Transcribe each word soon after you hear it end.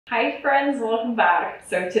Hi friends, welcome back.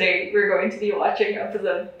 So today we're going to be watching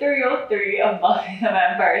episode 303 of Buffy the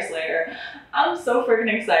Vampire Slayer. I'm so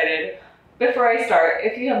freaking excited. Before I start,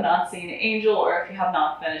 if you have not seen Angel or if you have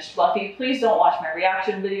not finished Buffy, please don't watch my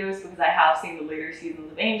reaction videos because I have seen the later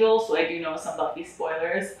seasons of Angel, so I do know some Buffy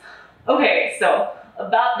spoilers. Okay, so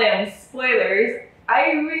about them spoilers,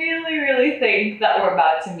 I really think that we're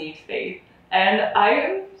about to meet Faith, and I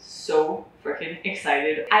am so freaking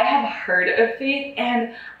excited. I have heard of Faith,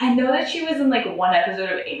 and I know that she was in like one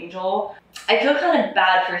episode of Angel. I feel kind of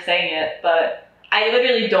bad for saying it, but I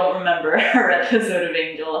literally don't remember her episode of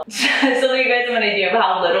Angel. So that you guys have an idea of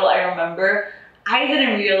how little I remember, I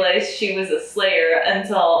didn't realize she was a Slayer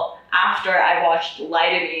until after I watched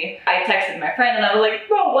Lie to Me. I texted my friend and I was like,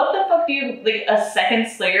 bro, what the fuck do you, like a second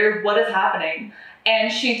Slayer? What is happening?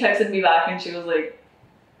 And she texted me back and she was like,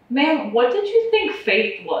 man, what did you think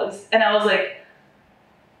Faith was? And I was like,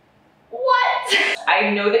 what? I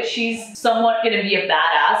know that she's somewhat gonna be a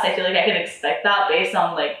badass. I feel like I can expect that based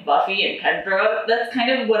on like Buffy and Kendra. That's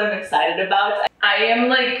kind of what I'm excited about. I am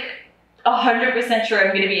like 100% sure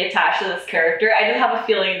I'm gonna be attached to this character. I just have a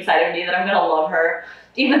feeling inside of me that I'm gonna love her,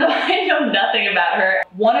 even though I know nothing about her.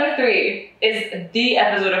 103 is the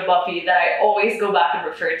episode of Buffy that I always go back and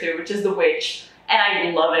refer to, which is The Witch. And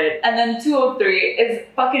I love it. And then 203 is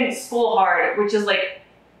fucking School Hard, which is like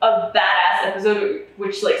a badass episode,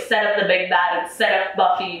 which like set up the big bad and set up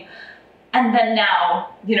Buffy. And then now,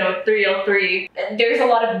 you know, 303, there's a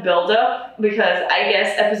lot of buildup because I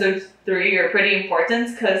guess episodes 3 are pretty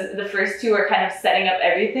important because the first two are kind of setting up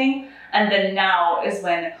everything. And then now is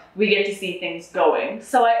when we get to see things going.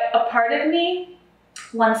 So a part of me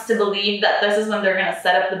wants to believe that this is when they're gonna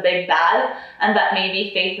set up the big bad and that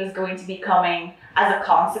maybe Faith is going to be coming as a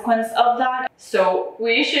consequence of that. So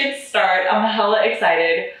we should start. I'm hella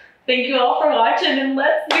excited. Thank you all for watching and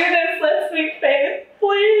let's do this. Let's meet Faith.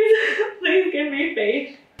 Please, please give me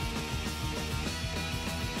Faith.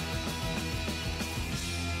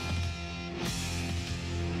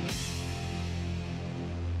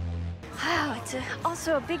 Wow, it's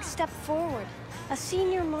also a big step forward. A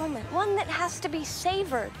senior moment, one that has to be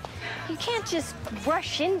savored. You can't just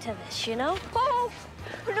rush into this, you know? Oh,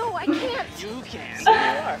 no, I can't. You can. You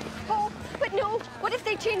are. Oh, but no, what if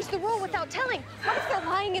they change the rule without telling? What if they're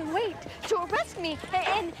lying in wait to arrest me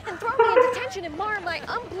and throw me in detention and mar my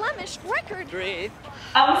unblemished record? Breathe.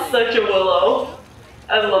 I'm such a Willow.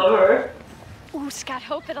 I love her. Ooh, Scott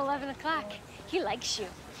Hope at 11 o'clock. He likes you.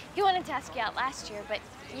 He wanted to ask you out last year, but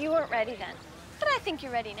you weren't ready then. But I think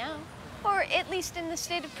you're ready now. Or at least in the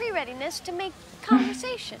state of pre-readiness to make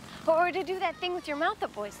conversation. Or to do that thing with your mouth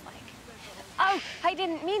that boys like. Oh, I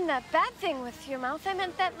didn't mean that bad thing with your mouth. I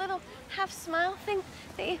meant that little half-smile thing.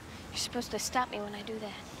 You're supposed to stop me when I do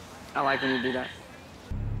that. I like when you do that.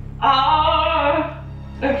 Ah,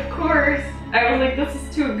 of course. I was like, this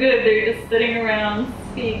is too good. They're just sitting around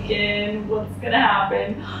speaking. What's gonna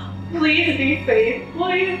happen? Please be Faith.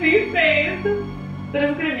 Please be Faith. But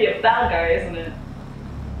it's gonna be a bad guy, isn't it?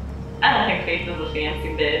 I don't think Faith is a fancy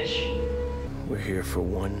bitch. We're here for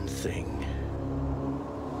one thing.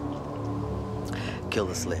 Kill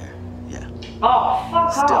the Slayer. Yeah. Oh,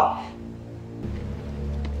 fuck off.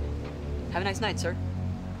 Have a nice night, sir.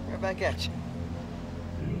 Right back at you.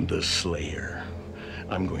 The Slayer.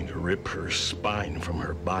 I'm going to rip her spine from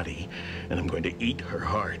her body, and I'm going to eat her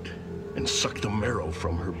heart and suck the marrow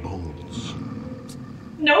from her bones.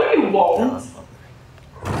 No, you won't.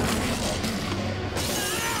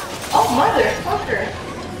 Oh, motherfucker.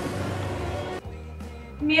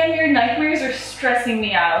 Man, your nightmares are stressing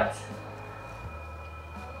me out.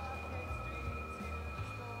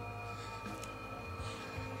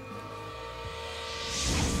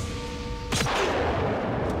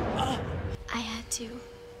 I had to.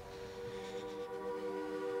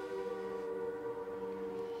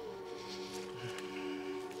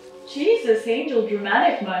 Jesus, Angel,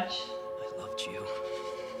 dramatic much. I loved you.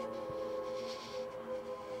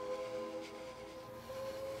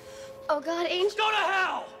 Oh God, Angel. Go to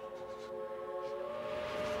hell!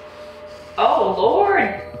 Oh,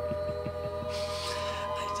 Lord.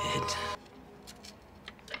 I did.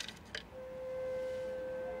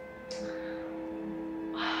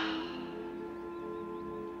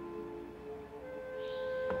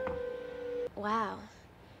 Wow.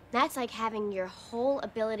 That's like having your whole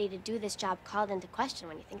ability to do this job called into question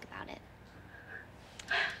when you think about it.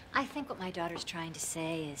 I think what my daughter's trying to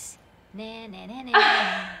say is, nah, nah, nah,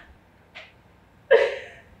 nah.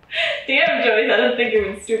 Damn, Joyce, I didn't think you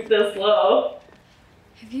would stoop this low.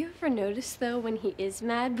 Have you ever noticed, though, when he is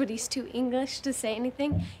mad, but he's too English to say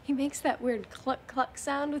anything, he makes that weird cluck-cluck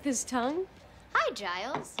sound with his tongue? Hi,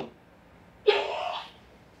 Giles.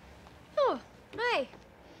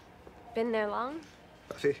 Been there long?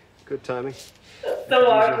 Buffy, good timing.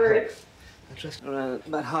 So awkward. I dressed around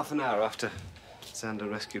about half an hour after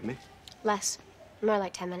Xander rescued me. Less. More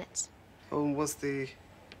like 10 minutes. Oh, and was the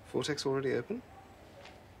vortex already open?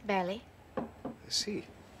 Barely. I see.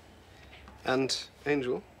 And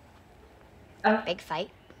Angel? Big fight.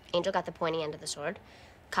 Angel got the pointy end of the sword.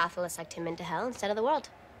 Kothula sucked him into hell instead of the world.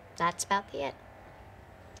 That's about the it.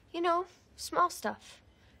 You know, small stuff.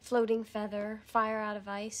 Floating feather, fire out of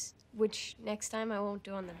ice, which next time I won't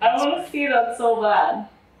do on the big I want sword. to see that so bad.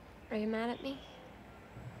 Are you mad at me?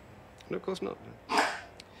 No, of course not. No.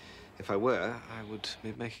 If I were, I would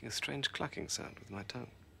be making a strange clacking sound with my tongue.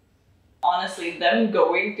 Honestly, them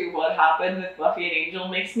going through what happened with Buffy and Angel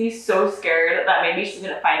makes me so scared that maybe she's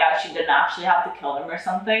gonna find out she didn't actually have to kill him or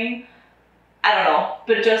something. I don't know,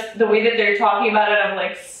 but just the way that they're talking about it, I'm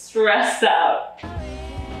like stressed out.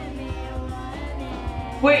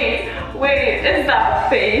 Wait, is that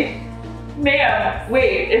Faith? Ma'am,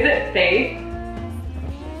 wait, is it Faith?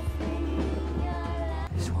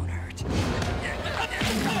 This won't hurt.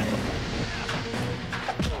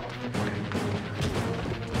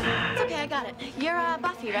 It's okay, I got it. You're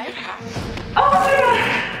Buffy, right? Oh my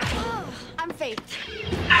god! Oh, I'm Faith.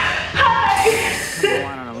 Hi! Go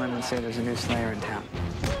on a limb and say there's a new Slayer in town.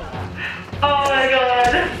 Oh my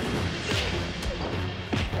god.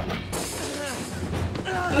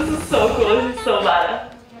 This is so cool, this is so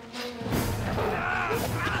bad.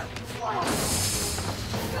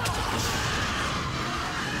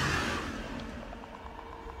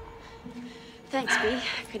 Thanks, B.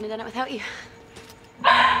 Couldn't have done it without you.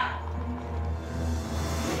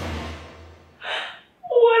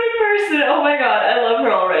 What a person! Oh my god, I love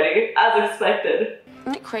her already, as expected.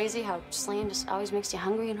 Isn't it crazy how slaying just always makes you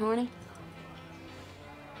hungry and horny?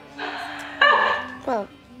 Well,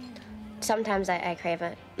 sometimes I crave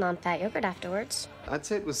a non-fat yogurt afterwards. I'd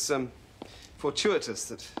say it was fortuitous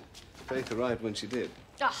that Faith arrived when she did.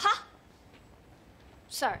 Aha!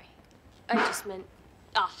 Sorry, I just meant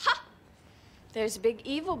aha! There's a big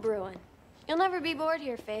evil brewing. You'll never be bored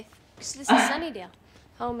here, Faith, because this is Sunnydale,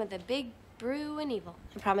 home of the big brew and evil.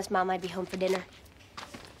 I promised Mom I'd be home for dinner.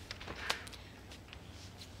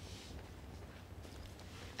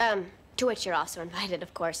 To which you're also invited,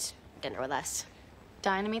 of course. Dinner with us.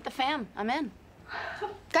 Dying to meet the fam. I'm in.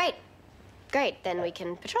 Great. Great, then we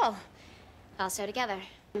can patrol. Also together.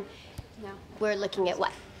 No. We're looking at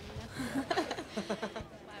what?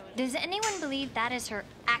 Does anyone believe that is her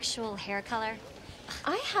actual hair color?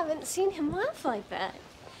 I haven't seen him laugh like that.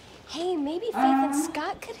 Hey, maybe Faith and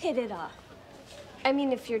Scott could hit it off. I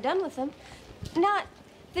mean, if you're done with him. Not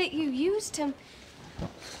that you used him.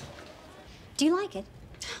 Do you like it?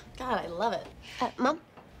 God, I love it. Mom?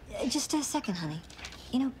 Just a second, honey.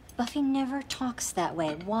 You know, Buffy never talks that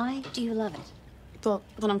way. Why do you love it? Well,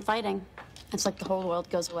 when I'm fighting, it's like the whole world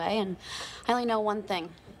goes away, and I only know one thing,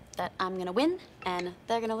 that I'm gonna win, and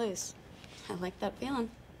they're gonna lose. I like that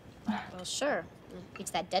feeling. Well, sure.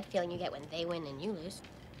 It's that dead feeling you get when they win and you lose.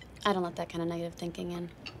 I don't let that kind of negative thinking in.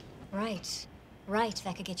 Right. Right,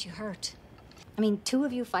 that could get you hurt. I mean, two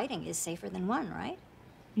of you fighting is safer than one, right?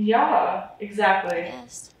 Yeah, exactly.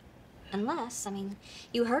 Yes. Unless, I mean,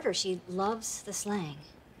 you heard her. She loves the slang.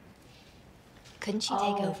 Couldn't she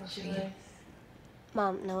take over for you?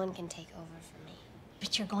 Mom, no one can take over for me.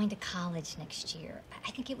 But you're going to college next year.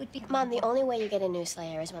 I think it would be... Mom, the only way you get a new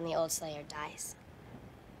Slayer is when the old Slayer dies.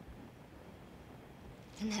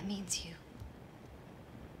 Then that means you.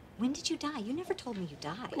 When did you die? You never told me you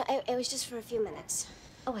died. No, it was just for a few minutes.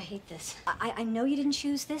 Oh, I hate this. I know you didn't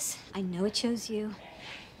choose this. I know it chose you.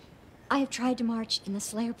 I have tried to march in the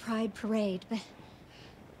Slayer Pride Parade, but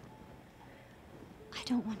I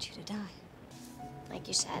don't want you to die. Like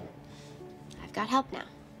you said, I've got help now.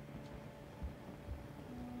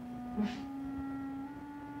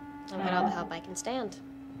 I've got all the help I can stand.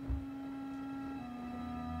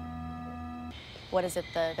 What is it,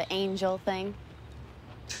 the angel thing?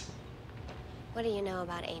 What do you know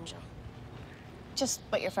about Angel? Just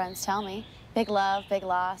what your friends tell me. Big love, big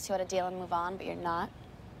loss, you ought to deal and move on, but you're not.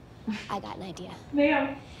 I got an idea.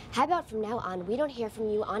 Ma'am. How about from now on, we don't hear from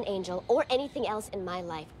you on Angel or anything else in my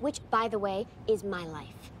life, which, by the way, is my life.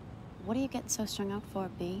 What are you getting so strung out for,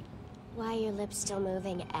 B? Why are your lips still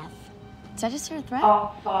moving, F? Did I just hear a threat?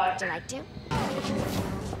 Oh, fuck. Would you like to?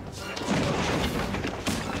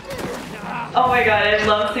 Oh my god, I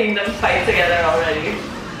love seeing them fight together already.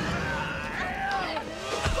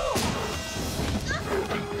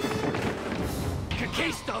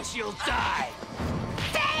 Kakistos, you'll die!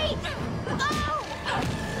 Faith! Oh!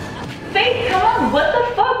 Faith, come on, what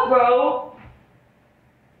the fuck, bro?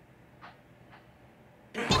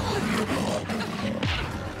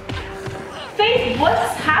 Faith,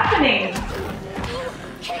 what's happening?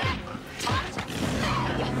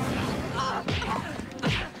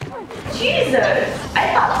 Jesus!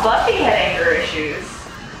 I thought Buffy had anger issues.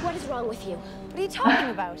 What is wrong with you? What are you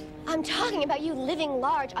talking about? I'm talking about you living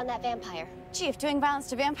large on that vampire. Gee, if doing violence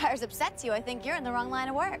to vampires upsets you, I think you're in the wrong line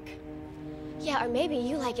of work. Yeah, or maybe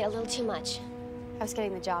you like it a little too much. I was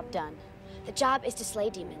getting the job done. The job is to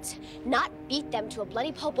slay demons, not beat them to a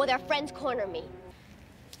bloody pulp while their friends corner me.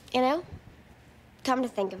 You know, come to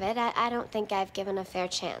think of it, I don't think I've given a fair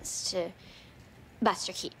chance to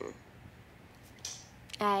Buster Keaton.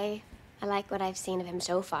 I like what I've seen of him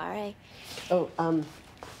so far. I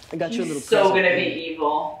got you a little He's so present. gonna be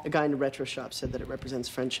evil. A guy in a retro shop said that it represents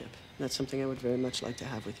friendship. That's something I would very much like to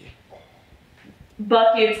have with you.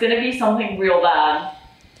 Buffy, it's gonna be something real bad.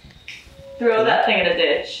 Throw that thing in a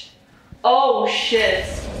ditch. Oh shit.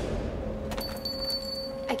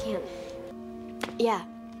 I can't. Yeah,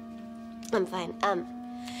 I'm fine.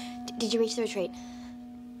 Did you reach the retreat?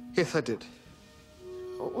 Yes, I did.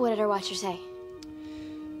 What did our watcher say?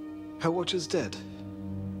 Her watcher's dead.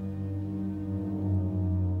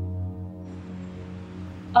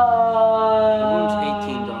 The room's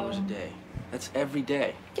 $18 a day. That's every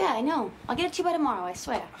day. Yeah, I know. I'll get it to you by tomorrow, I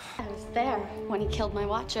swear. I was there when he killed my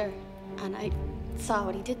watcher, and I saw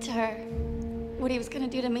what he did to her, what he was gonna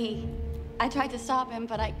do to me. I tried to stop him,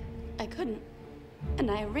 but I couldn't. And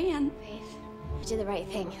I ran. Faith, you did the right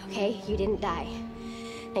thing, okay? You didn't die.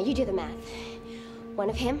 Now you do the math. One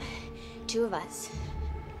of him, two of us.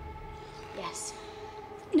 Yes.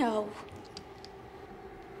 No.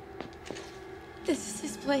 This is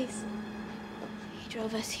his place. He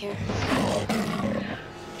drove us here.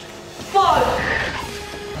 Fuck!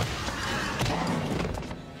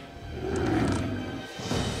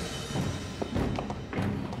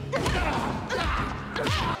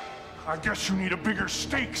 I guess you need a bigger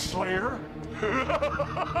stake, Slayer.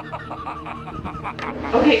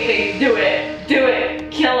 Okay, Faith, do it. Do it.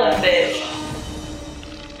 Kill him, bitch.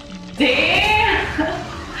 Damn!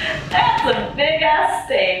 That's a big ass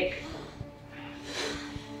steak.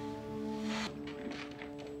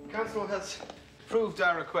 Council has approved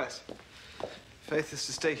our request. Faith is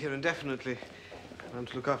to stay here indefinitely. I'm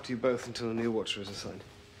to look after you both until a new watcher is assigned.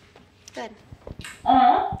 Good.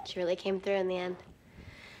 Uh-huh. She really came through in the end.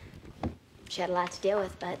 She had a lot to deal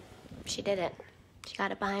with, but she did it. She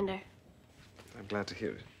got it behind her. I'm glad to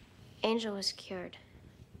hear it. Angel was cured.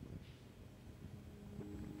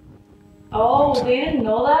 Oh, they didn't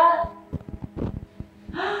know that?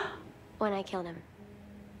 When I killed him,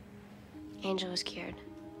 Angel was cured.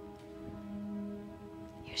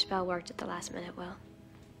 Your spell worked at the last minute, Will.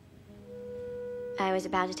 I was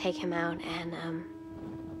about to take him out, and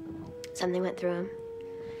something went through him,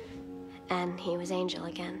 and he was Angel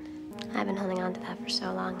again. I've been holding on to that for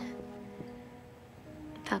so long.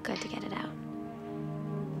 It felt good to get it out.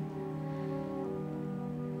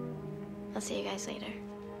 I'll see you guys later.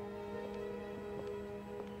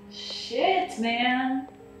 Shit, man.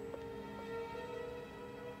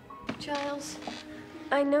 Giles,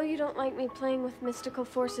 I know you don't like me playing with mystical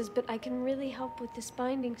forces, but I can really help with this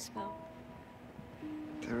binding spell.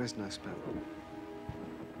 There is no spell.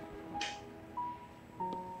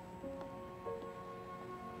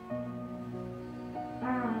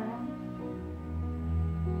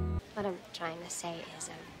 What I'm trying to say is,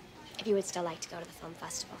 if you would still like to go to the film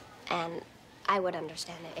festival, and I would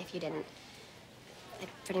understand it if you didn't, I'd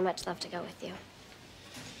pretty much love to go with you.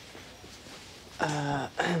 I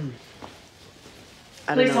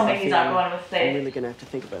Please don't tell know. me he's not going with Faith. I'm really gonna have to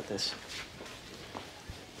think about this.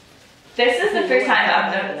 This is the first time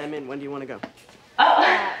I've And noticed. I'm in. When do you want to go? Oh.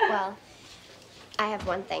 Well, I have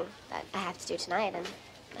one thing that I have to do tonight, and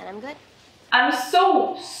then I'm good. I'm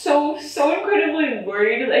so incredibly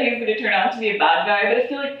worried that he's gonna turn out to be a bad guy, but I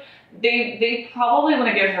feel like they probably want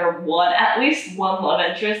to give her at least one love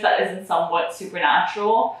interest that isn't somewhat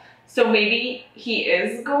supernatural. So maybe he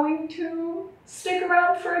is going to stick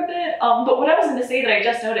around for a bit. But what I was gonna say that I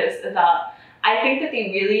just noticed is that I think that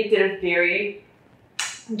they really did a very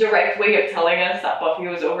direct way of telling us that Buffy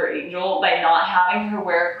was over Angel by not having her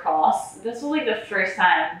wear a cross. This was like the first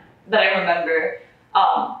time that I remember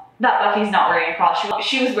that Buffy's not wearing a cross.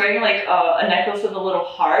 She was wearing like a necklace with a little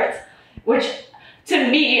heart, which to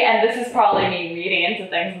me, and this is probably me reading into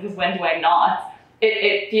things because when do I not,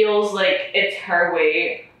 it feels like it's her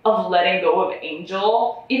way of letting go of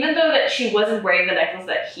Angel. Even though that she wasn't wearing the necklace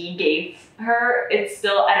that he gave her, it's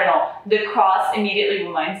still, I don't know, the cross immediately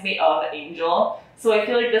reminds me of Angel. So I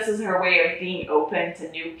feel like this is her way of being open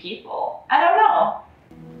to new people. I don't know.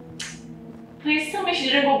 Please tell me she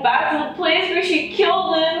didn't go back to the place where she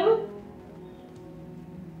killed him.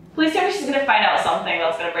 Please tell me she's gonna find out something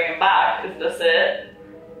that's gonna bring him back. Is this it?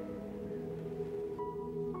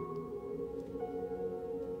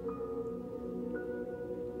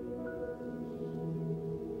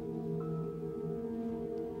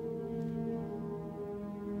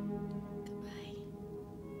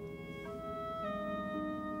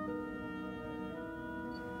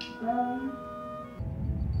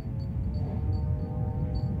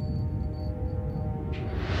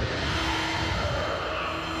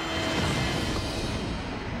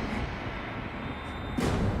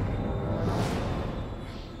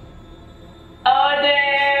 Oh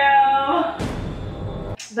damn!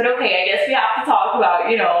 But okay, I guess we have to talk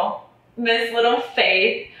about, you know, Miss Little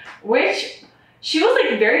Faith, which she was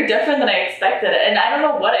like very different than I expected, and I don't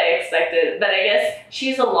know what I expected, but I guess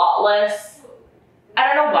she's a lot less, I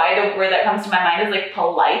don't know why the word that comes to my mind is like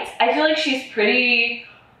polite. I feel like she's pretty,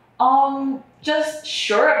 just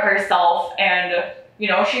sure of herself, and you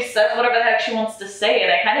know, she says whatever the heck she wants to say,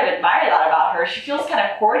 and I kind of admire that about her. She feels kind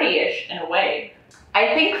of courtly-ish in a way.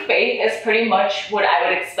 I think Faith is pretty much what I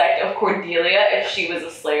would expect of Cordelia if she was a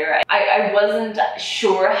Slayer. I wasn't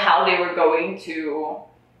sure how they were going to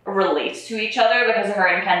relate to each other because her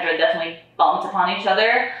and Kendra definitely bumped upon each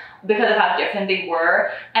other because of how different they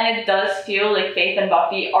were. And it does feel like Faith and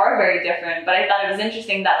Buffy are very different, but I thought it was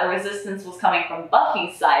interesting that the resistance was coming from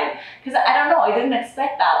Buffy's side, because I don't know, I didn't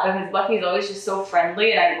expect that because Buffy's always just so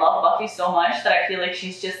friendly, and I love Buffy so much that I feel like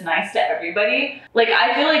she's just nice to everybody. Like,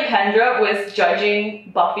 I feel like Kendra was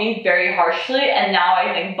judging Buffy very harshly, and now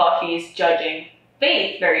I think Buffy's judging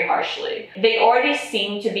Faith very harshly. They already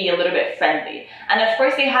seem to be a little bit friendly, and of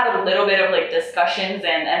course they had a little bit of like discussions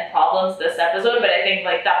and problems this episode, but I think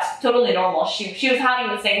like that's totally normal. She was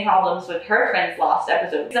having the same problems with her friends last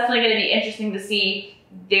episode. It's definitely going to be interesting to see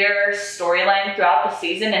their storyline throughout the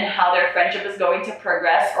season and how their friendship is going to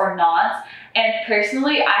progress or not. And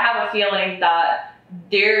personally, I have a feeling that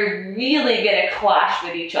they're really gonna clash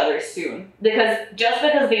with each other soon, because just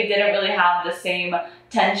because they didn't really have the same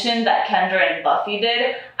tension that Kendra and Buffy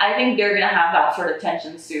did, I think they're gonna have that sort of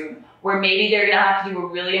tension soon, where maybe they're gonna have to do a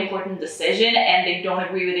really important decision and they don't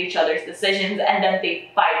agree with each other's decisions, and then they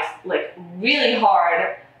fight like really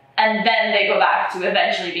hard, and then they go back to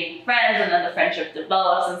eventually being friends, and then the friendship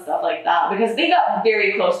develops and stuff like that, because they got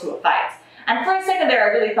very close to a fight. And for a second there,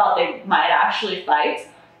 I really thought they might actually fight.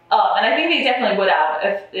 And I think they definitely would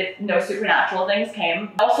have if no supernatural things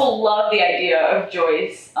came. I also love the idea of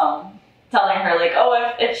Joyce telling her like,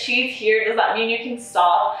 oh, if she's here, does that mean you can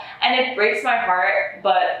stop? And it breaks my heart,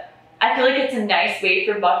 but I feel like it's a nice way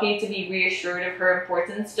for Buffy to be reassured of her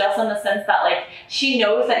importance, just in the sense that like she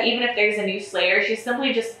knows that even if there's a new Slayer,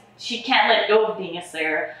 she can't let go of being a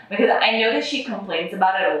Slayer, because I know that she complains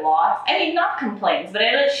about it a lot. I mean, not complains, but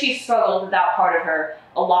I know that she struggles with that part of her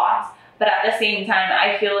a lot. But at the same time,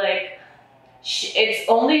 I feel like it's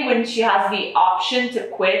only when she has the option to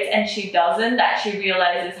quit and she doesn't that she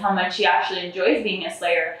realizes how much she actually enjoys being a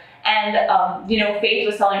Slayer. And, you know, Faith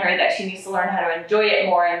was telling her that she needs to learn how to enjoy it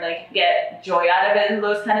more and, like, get joy out of it and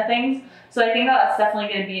those kind of things. So I think that's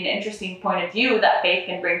definitely going to be an interesting point of view that Faith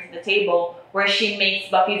can bring to the table, where she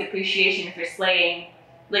makes Buffy's appreciation for slaying,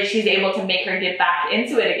 like, she's able to make her get back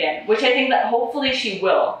into it again, which I think that hopefully she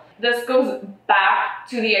will. This goes back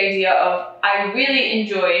to the idea of, I really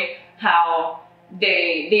enjoy how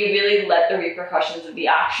they really let the repercussions of the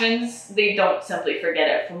actions, they don't simply forget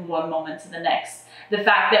it from one moment to the next. The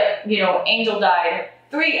fact that, you know, Angel died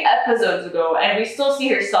 3 episodes ago and we still see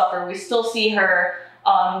her suffer, we still see her,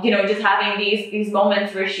 you know, just having these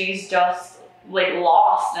moments where she's just like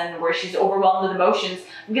lost and where she's overwhelmed with emotions,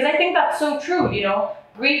 because I think that's so true, you know.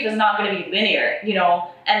 Grief is not going to be linear, you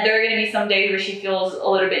know, and there are going to be some days where she feels a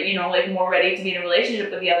little bit, you know, like more ready to be in a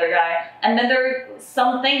relationship with the other guy. And then there are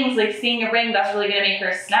some things like seeing a ring that's really going to make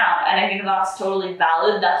her snap. And I think that's totally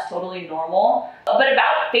valid. That's totally normal. But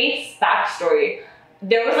about Faith's backstory,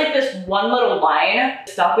 there was like this one little line that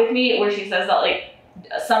stuck with me where she says that like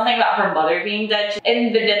something about her mother being dead.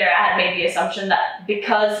 In the dinner, I had made the assumption that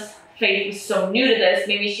because Faith was so new to this,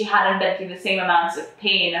 maybe she hadn't been through the same amounts of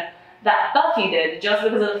pain that Buffy did, just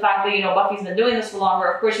because of the fact that, you know, Buffy's been doing this for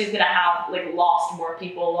longer. Of course she's gonna have like lost more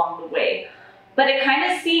people along the way, but it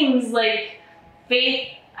kind of seems like Faith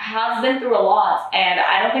has been through a lot, and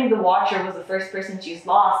I don't think the Watcher was the first person she's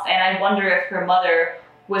lost, and I wonder if her mother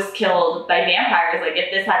was killed by vampires, like if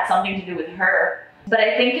this had something to do with her. But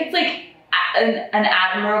I think it's like an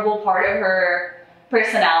admirable part of her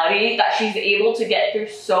personality that she's able to get through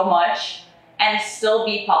so much and still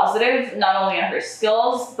be positive, not only on her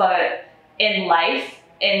skills, but in life.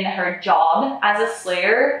 in her job as a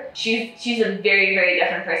Slayer, she's a very, very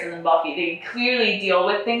different person than Buffy. They clearly deal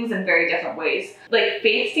with things in very different ways. Like,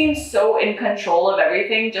 Faith seems so in control of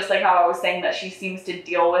everything, just like how I was saying that she seems to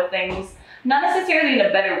deal with things not necessarily in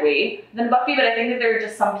a better way than Buffy, but I think that there are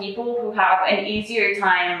just some people who have an easier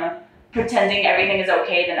time pretending everything is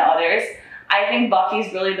okay than others. I think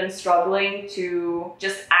Buffy's really been struggling to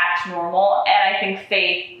just act normal, and I think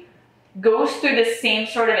Faith goes through the same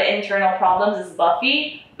sort of internal problems as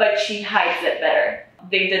Buffy, but she hides it better.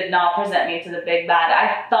 They did not present me to the big bad.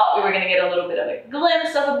 I thought we were gonna get a little bit of a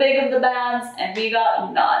glimpse of a big of the bads, and we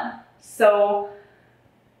got none. So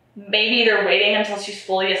maybe they're waiting until she's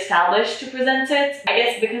fully established to present it. I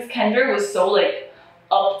guess because Kendra was so like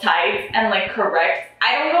uptight and like correct,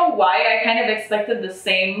 I don't know why I kind of expected the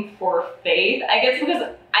same for Faith. I guess because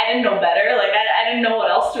I didn't know better, like I didn't know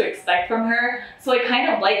what else to expect from her. So I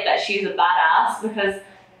kind of like that she's a badass, because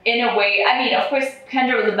in a way, I mean, of course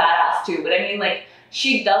Kendra was a badass too, but I mean, like,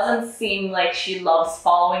 she doesn't seem like she loves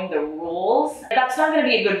following the rules. That's not gonna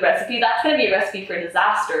be a good recipe. That's gonna be a recipe for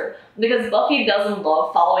disaster, because Buffy doesn't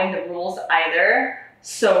love following the rules either.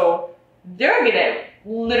 So they're gonna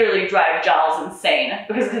literally drive Giles insane,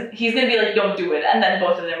 because he's gonna be like, don't do it, and then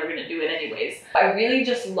both of them are gonna do it anyways. I really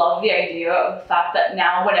just love the idea of the fact that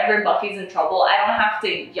now whenever Buffy's in trouble, I don't have to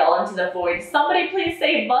yell into the void, somebody please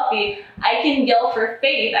save Buffy. I can yell for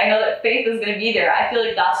Faith. I know that Faith is gonna be there. I feel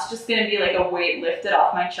like that's just gonna be like a weight lifted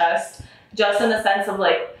off my chest, just in the sense of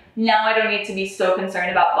like, now I don't need to be so concerned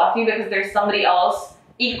about Buffy, because there's somebody else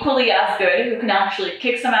equally as good who can actually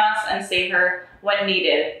kick some ass and save her when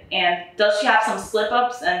needed. And does she have some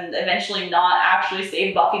slip-ups and eventually not actually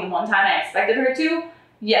save Buffy the one time I expected her to?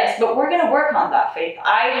 Yes, but we're gonna work on that, Faith.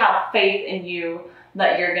 I have faith in you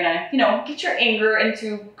that you're gonna, you know, get your anger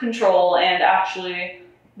into control and actually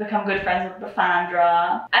become good friends with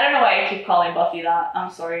Buffandra. I don't know why I keep calling Buffy that. I'm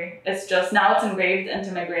sorry. It's just, now it's engraved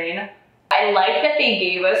into my brain. I like that they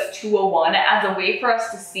gave us 201 as a way for us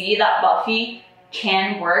to see that Buffy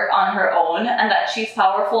can work on her own and that she's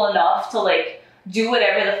powerful enough to like do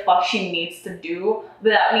whatever the fuck she needs to do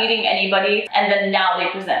without needing anybody. And then now they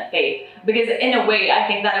present Faith, because in a way I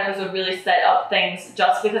think that episode really set up things,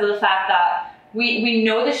 just because of the fact that we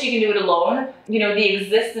know that she can do it alone. You know, the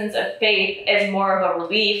existence of Faith is more of a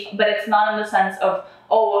relief, but it's not in the sense of,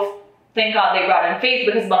 oh, thank God they brought in Faith,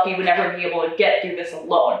 because Buffy would never be able to get through this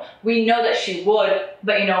alone. We know that she would,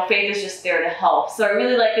 but you know, Faith is just there to help. So I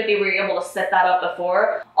really like that they were able to set that up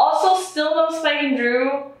before. Also, still no Spike and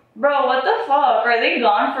Drew. Bro, what the fuck? Are they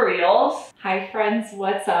gone for reals? Hi friends,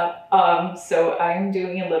 what's up? So I'm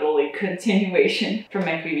doing a little like continuation from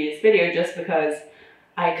my previous video, just because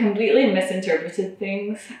I completely misinterpreted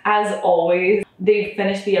things. As always, they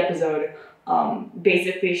finished the episode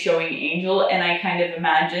basically showing Angel, and I kind of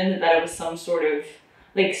imagined that it was some sort of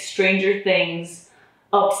like Stranger Things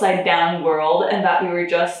upside down world, and that we were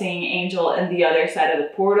just seeing Angel in the other side of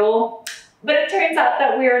the portal. But it turns out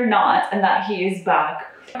that we are not, and that he is back.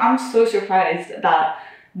 I'm so surprised that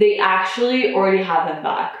they actually already have him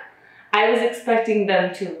back. I was expecting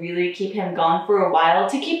them to really keep him gone for a while,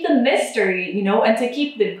 to keep the mystery, you know, and to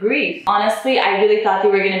keep the grief. Honestly, I really thought they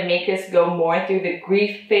were gonna make us go more through the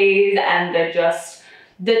grief phase and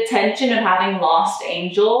the tension of having lost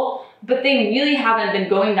Angel, but they really haven't been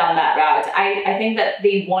going down that route. I think that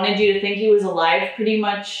they wanted you to think he was alive pretty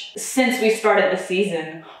much since we started the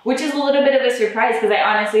season, which is a little bit of a surprise, because I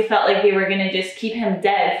honestly felt like they were gonna just keep him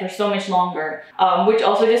dead for so much longer, which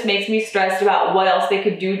also just makes me stressed about what else they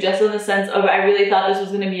could do, just in the sense of, I really thought this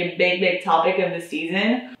was gonna be a big topic of the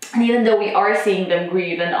season. And even though we are seeing them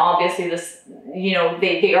grieve, and obviously this, you know,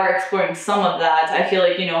 they are exploring some of that, I feel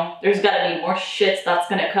like, you know, there's gotta be more shit that's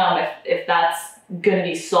gonna come if that's gonna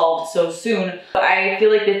be solved so soon. But I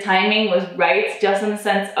feel like the timing was right, just in the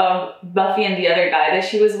sense of Buffy and the other guy that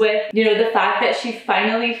she was with. You know, the fact that she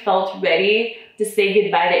finally felt ready to say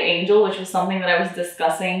goodbye to Angel, which was something that I was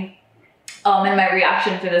discussing in my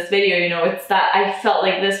reaction to this video. You know, it's that I felt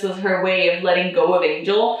like this was her way of letting go of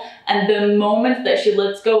Angel, and the moment that she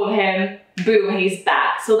lets go of him, boom, he's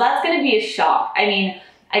back. So that's gonna be a shock. I mean,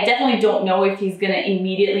 I definitely don't know if he's gonna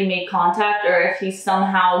immediately make contact, or if he's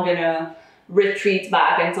somehow gonna retreat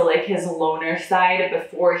back into like his loner side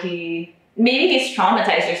before maybe he's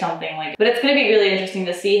traumatized or something, like. But it's gonna be really interesting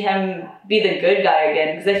to see him be the good guy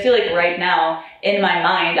again, because I feel like right now in my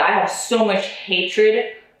mind I have so much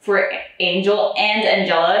hatred for Angel and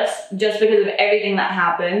Angelus just because of everything that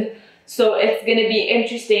happened. So it's gonna be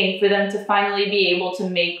interesting for them to finally be able to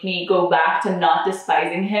make me go back to not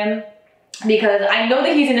despising him, because I know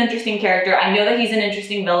that he's an interesting character, I know that he's an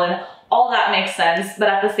interesting villain. all that makes sense, but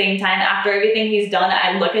at the same time, after everything he's done,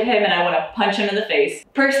 I look at him and I want to punch him in the face.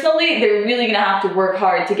 Personally, they're really gonna have to work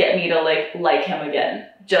hard to get me to like him again.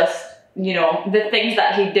 Just, you know, the things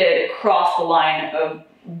that he did cross the line of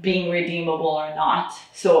being redeemable or not.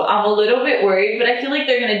 So I'm a little bit worried, but I feel like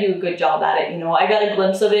they're gonna do a good job at it. You know, I got a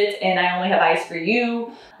glimpse of it and I Only Have Eyes for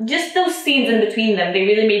You. Just those scenes in between them, they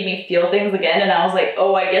really made me feel things again, and I was like,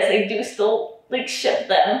 oh, I guess I do still like ship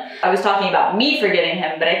them. I was talking about me forgetting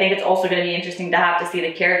him, but I think it's also gonna be interesting to have to see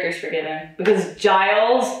the characters forgive him, because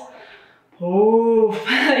Giles, oh,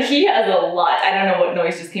 he has a lot. I don't know what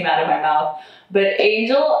noise just came out of my mouth, but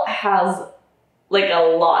Angel has like a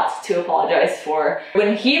lot to apologize for.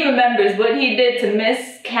 When he remembers what he did to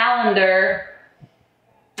Miss Calendar,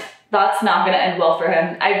 that's not gonna end well for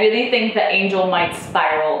him. I really think that Angel might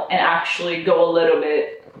spiral and actually go a little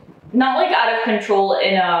bit, not like out of control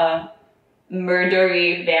in a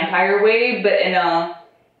murdery vampire way, but in a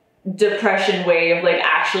depression way of like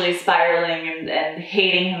actually spiraling and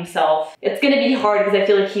hating himself. It's gonna be hard because I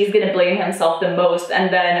feel like he's gonna blame himself the most,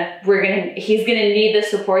 and then he's gonna need the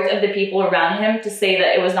support of the people around him to say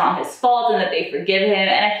that it was not his fault and that they forgive him,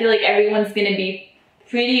 and I feel like everyone's gonna be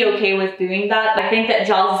pretty okay with doing that. I think that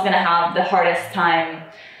Giles is gonna have the hardest time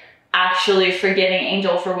actually forgiving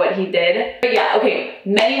Angel for what he did. But yeah, okay,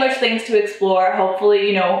 many much things to explore, hopefully,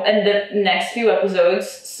 you know, in the next few episodes.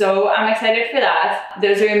 So I'm excited for that.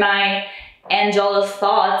 Those are my Angela's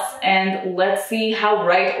thoughts, and let's see how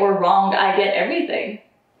right or wrong I get everything.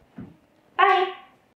 Bye!